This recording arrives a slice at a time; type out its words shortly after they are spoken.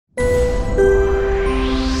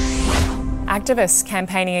Activists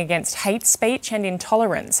campaigning against hate speech and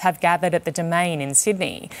intolerance have gathered at the Domain in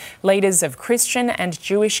Sydney. Leaders of Christian and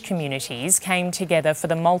Jewish communities came together for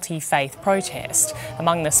the multi-faith protest.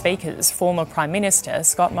 Among the speakers, former Prime Minister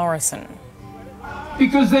Scott Morrison.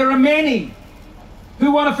 Because there are many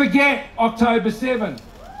who want to forget October 7.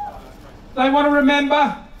 They want to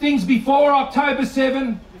remember things before October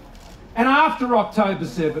 7 and after October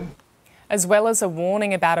 7. As well as a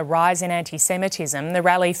warning about a rise in anti-Semitism, the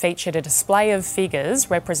rally featured a display of figures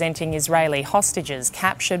representing Israeli hostages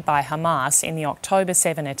captured by Hamas in the October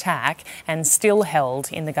 7 attack and still held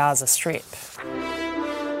in the Gaza Strip.